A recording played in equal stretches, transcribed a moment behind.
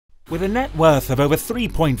With a net worth of over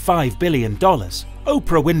 $3.5 billion,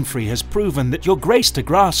 Oprah Winfrey has proven that your grace to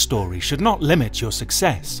grass story should not limit your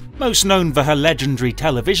success. Most known for her legendary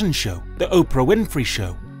television show, The Oprah Winfrey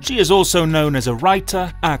Show, she is also known as a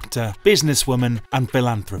writer, actor, businesswoman, and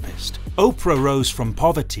philanthropist. Oprah rose from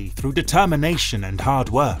poverty through determination and hard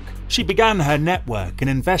work. She began her network and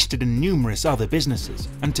invested in numerous other businesses,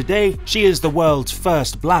 and today she is the world's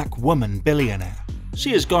first black woman billionaire.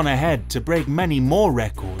 She has gone ahead to break many more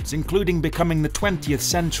records, including becoming the 20th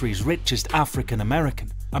century's richest African American,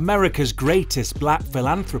 America's greatest black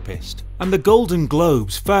philanthropist, and the Golden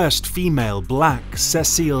Globe's first female black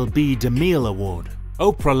Cecil B. DeMille Award.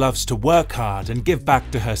 Oprah loves to work hard and give back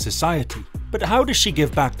to her society, but how does she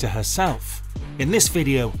give back to herself? In this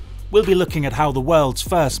video, we'll be looking at how the world's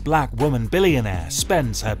first black woman billionaire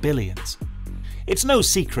spends her billions. It's no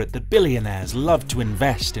secret that billionaires love to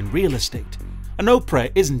invest in real estate, and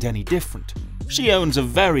Oprah isn't any different. She owns a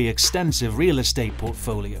very extensive real estate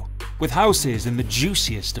portfolio, with houses in the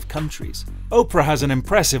juiciest of countries. Oprah has an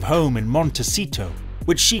impressive home in Montecito,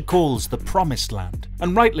 which she calls the Promised Land,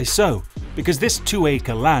 and rightly so, because this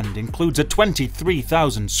 2-acre land includes a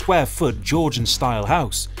 23,000 square foot Georgian-style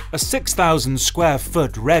house, a 6,000 square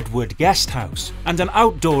foot redwood guest house, and an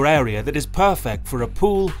outdoor area that is perfect for a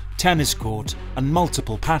pool, tennis court, and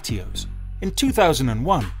multiple patios. In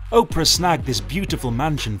 2001, Oprah snagged this beautiful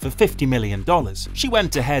mansion for $50 million. She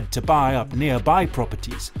went ahead to buy up nearby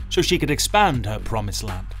properties so she could expand her promised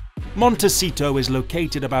land. Montecito is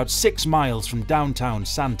located about 6 miles from downtown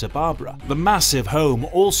Santa Barbara. The massive home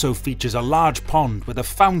also features a large pond with a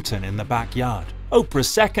fountain in the backyard. Oprah's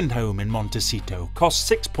second home in Montecito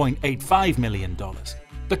cost $6.85 million.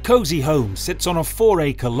 The cozy home sits on a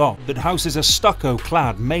 4-acre lot that houses a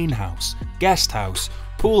stucco-clad main house, guest house,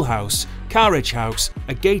 pool house, carriage house,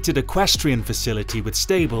 a gated equestrian facility with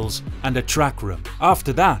stables, and a track room.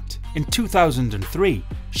 After that, in 2003,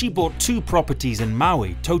 she bought 2 properties in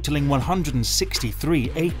Maui totaling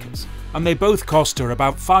 163 acres, and they both cost her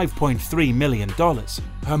about $5.3 million.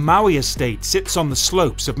 Her Maui estate sits on the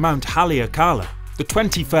slopes of Mount Haleakala. The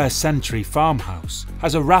 21st century farmhouse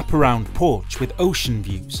has a wraparound porch with ocean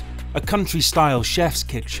views, a country-style chef's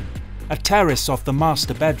kitchen, a terrace off the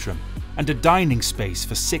master bedroom, and a dining space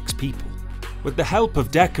for 6 people. With the help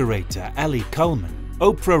of decorator Ellie Coleman,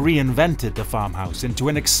 Oprah reinvented the farmhouse into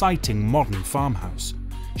an exciting modern farmhouse.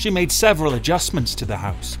 She made several adjustments to the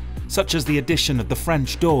house, such as the addition of the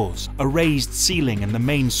French doors, a raised ceiling in the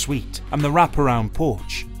main suite, and the wraparound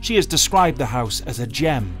porch. She has described the house as a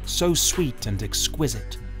gem, so sweet and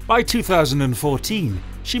exquisite. By 2014,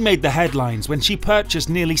 she made the headlines when she purchased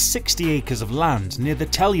nearly 60 acres of land near the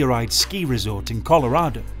Telluride ski resort in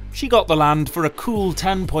Colorado. She got the land for a cool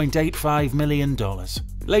 $10.85 million.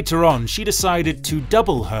 Later on, she decided to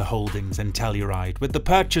double her holdings in Telluride with the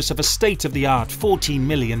purchase of a state-of-the-art $14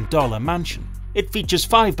 million mansion. It features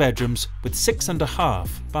 5 bedrooms with 6.5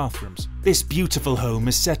 bathrooms. This beautiful home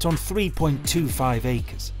is set on 3.25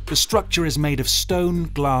 acres. The structure is made of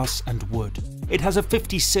stone, glass, and wood. It has a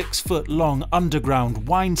 56-foot-long underground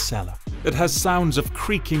wine cellar that has sounds of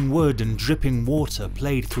creaking wood and dripping water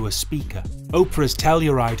played through a speaker. Oprah's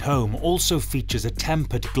Telluride home also features a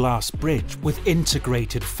tempered glass bridge with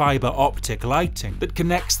integrated fiber optic lighting that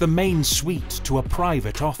connects the main suite to a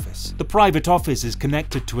private office. The private office is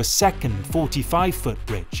connected to a second 45-foot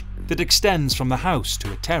bridge that extends from the house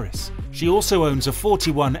to a terrace. She also owns a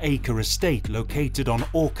 41-acre estate located on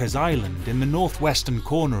Orcas Island in the northwestern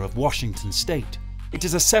corner of Washington state. It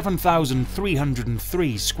is a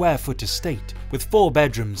 7,303 square foot estate with 4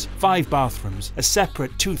 bedrooms, 5 bathrooms, a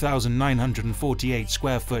separate 2,948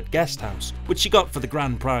 square foot guest house, which she got for the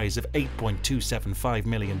grand prize of $8.275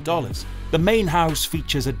 million. The main house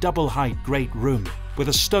features a double-height great room with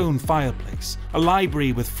a stone fireplace, a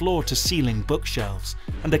library with floor-to-ceiling bookshelves,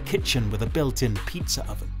 and a kitchen with a built-in pizza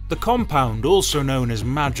oven. The compound, also known as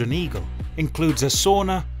Madron Eagle, includes a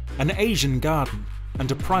sauna, an Asian garden, and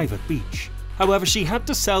a private beach. However, she had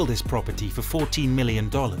to sell this property for $14 million.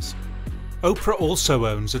 Oprah also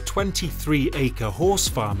owns a 23-acre horse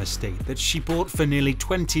farm estate that she bought for nearly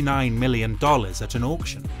 $29 million at an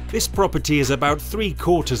auction. This property is about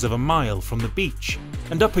 3/4 of a mile from the beach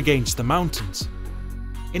and up against the mountains.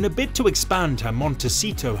 In a bid to expand her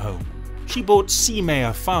Montecito home, she bought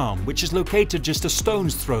Seamere Farm, which is located just a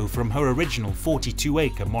stone's throw from her original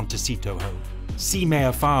 42-acre Montecito home.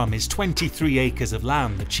 Seamere Farm is 23 acres of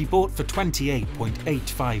land that she bought for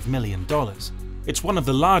 $28.85 million. It's one of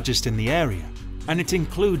the largest in the area, and it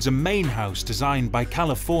includes a main house designed by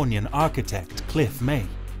Californian architect Cliff May.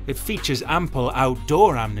 It features ample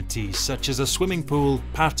outdoor amenities such as a swimming pool,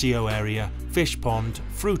 patio area, fish pond,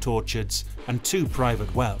 fruit orchards, and 2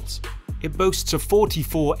 private wells. It boasts a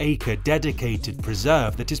 44-acre dedicated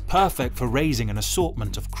preserve that is perfect for raising an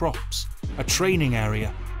assortment of crops, a training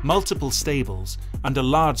area, multiple stables, and a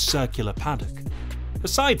large circular paddock.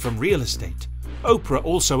 Aside from real estate, Oprah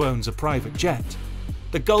also owns a private jet,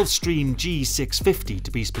 the Gulfstream G650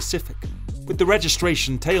 to be specific, with the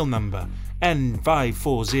registration tail number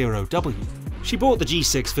N540W. She bought the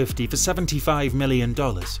G650 for $75 million.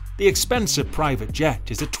 The expensive private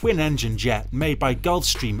jet is a twin-engine jet made by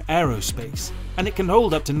Gulfstream Aerospace, and it can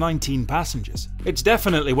hold up to 19 passengers. It's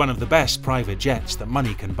definitely one of the best private jets that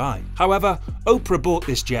money can buy. However, Oprah bought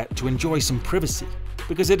this jet to enjoy some privacy,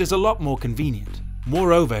 because it is a lot more convenient.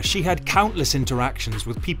 Moreover, she had countless interactions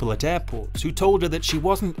with people at airports who told her that she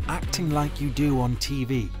wasn't acting like you do on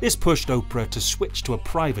TV. This pushed Oprah to switch to a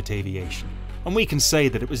private aviation. And we can say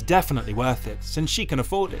that it was definitely worth it, since she can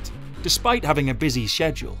afford it. Despite having a busy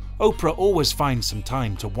schedule, Oprah always finds some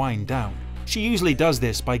time to wind down. She usually does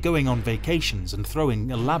this by going on vacations and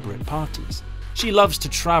throwing elaborate parties. She loves to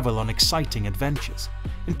travel on exciting adventures.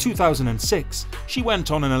 In 2006, she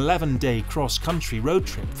went on an 11-day cross-country road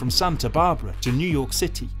trip from Santa Barbara to New York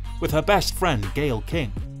City with her best friend Gayle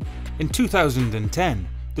King. In 2010,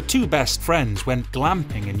 the 2 best friends went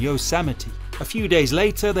glamping in Yosemite. A few days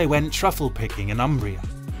later, they went truffle picking in Umbria.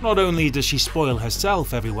 Not only does she spoil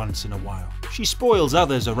herself every once in a while, she spoils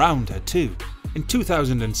others around her too. In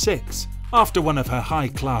 2006, after one of her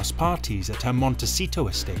high-class parties at her Montecito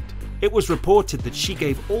estate, it was reported that she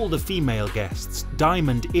gave all the female guests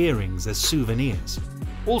diamond earrings as souvenirs.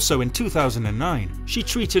 Also in 2009, she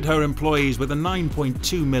treated her employees with a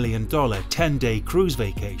 $9.2 million 10-day cruise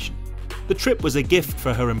vacation. The trip was a gift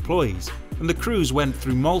for her employees, and the cruise went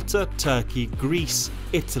through Malta, Turkey, Greece,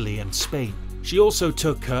 Italy, and Spain. She also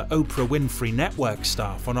took her Oprah Winfrey Network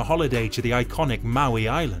staff on a holiday to the iconic Maui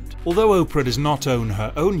Island. Although Oprah does not own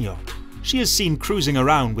her own yacht, she is seen cruising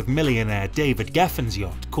around with millionaire David Geffen's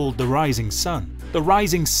yacht called the Rising Sun. The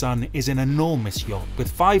Rising Sun is an enormous yacht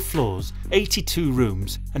with 5 floors, 82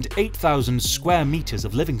 rooms, and 8,000 square meters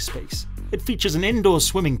of living space. It features an indoor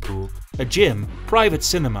swimming pool, a gym, private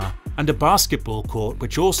cinema, and a basketball court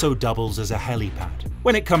which also doubles as a helipad.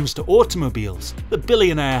 When it comes to automobiles, the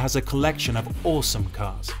billionaire has a collection of awesome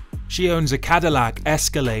cars. She owns a Cadillac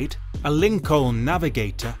Escalade, a Lincoln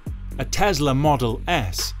Navigator, a Tesla Model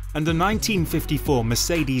S, and a 1954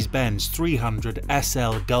 Mercedes-Benz 300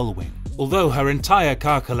 SL Gullwing. Although her entire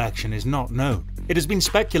car collection is not known, it has been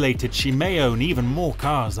speculated she may own even more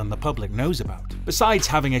cars than the public knows about. Besides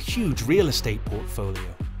having a huge real estate portfolio,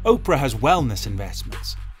 Oprah has wellness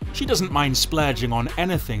investments. She doesn't mind splurging on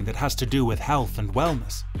anything that has to do with health and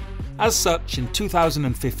wellness. As such, in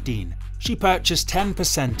 2015, she purchased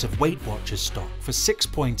 10% of Weight Watchers stock for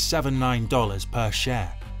 $6.79 per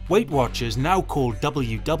share. Weight Watchers, now called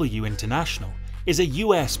WW International, is a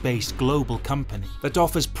US-based global company that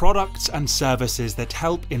offers products and services that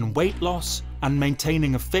help in weight loss and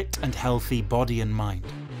maintaining a fit and healthy body and mind.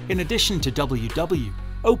 In addition to WW,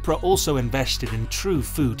 Oprah also invested in True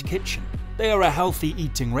Food Kitchen. They are a healthy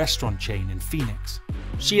eating restaurant chain in Phoenix.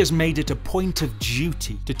 She has made it a point of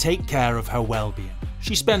duty to take care of her well-being.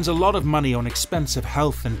 She spends a lot of money on expensive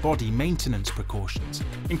health and body maintenance precautions,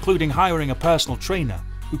 including hiring a personal trainer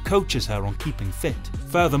who coaches her on keeping fit.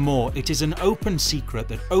 Furthermore, it is an open secret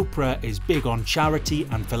that Oprah is big on charity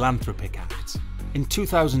and philanthropic acts. In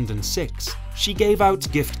 2006, she gave out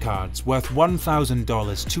gift cards worth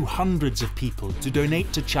 $1,000 to hundreds of people to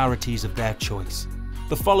donate to charities of their choice.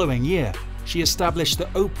 The following year, she established the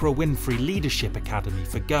Oprah Winfrey Leadership Academy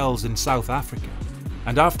for girls in South Africa.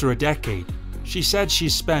 And after a decade, she said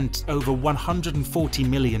she's spent over $140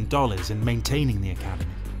 million in maintaining the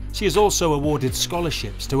academy. She has also awarded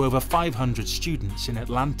scholarships to over 500 students in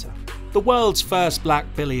Atlanta. The world's first black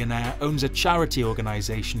billionaire owns a charity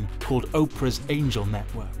organization called Oprah's Angel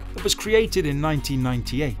Network that was created in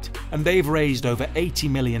 1998, and they've raised over $80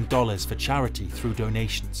 million for charity through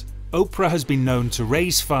donations. Oprah has been known to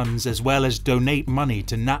raise funds as well as donate money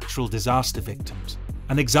to natural disaster victims.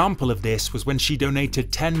 An example of this was when she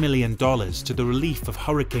donated $10 million to the relief of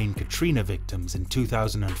Hurricane Katrina victims in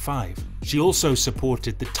 2005. She also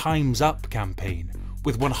supported the Time's Up campaign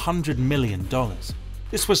with $100 million.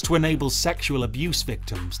 This was to enable sexual abuse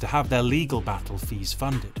victims to have their legal battle fees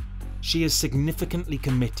funded. She is significantly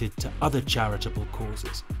committed to other charitable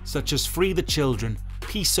causes, such as Free the Children,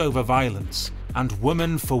 Peace Over Violence, and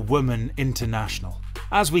Woman for Woman International.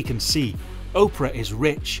 As we can see, Oprah is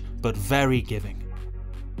rich but very giving.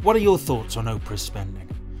 What are your thoughts on Oprah's spending?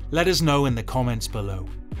 Let us know in the comments below.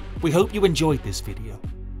 We hope you enjoyed this video.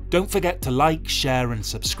 Don't forget to like, share and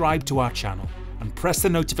subscribe to our channel, and press the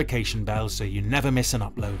notification bell so you never miss an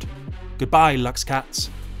upload. Goodbye, Lux Cats.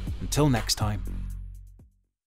 Until next time.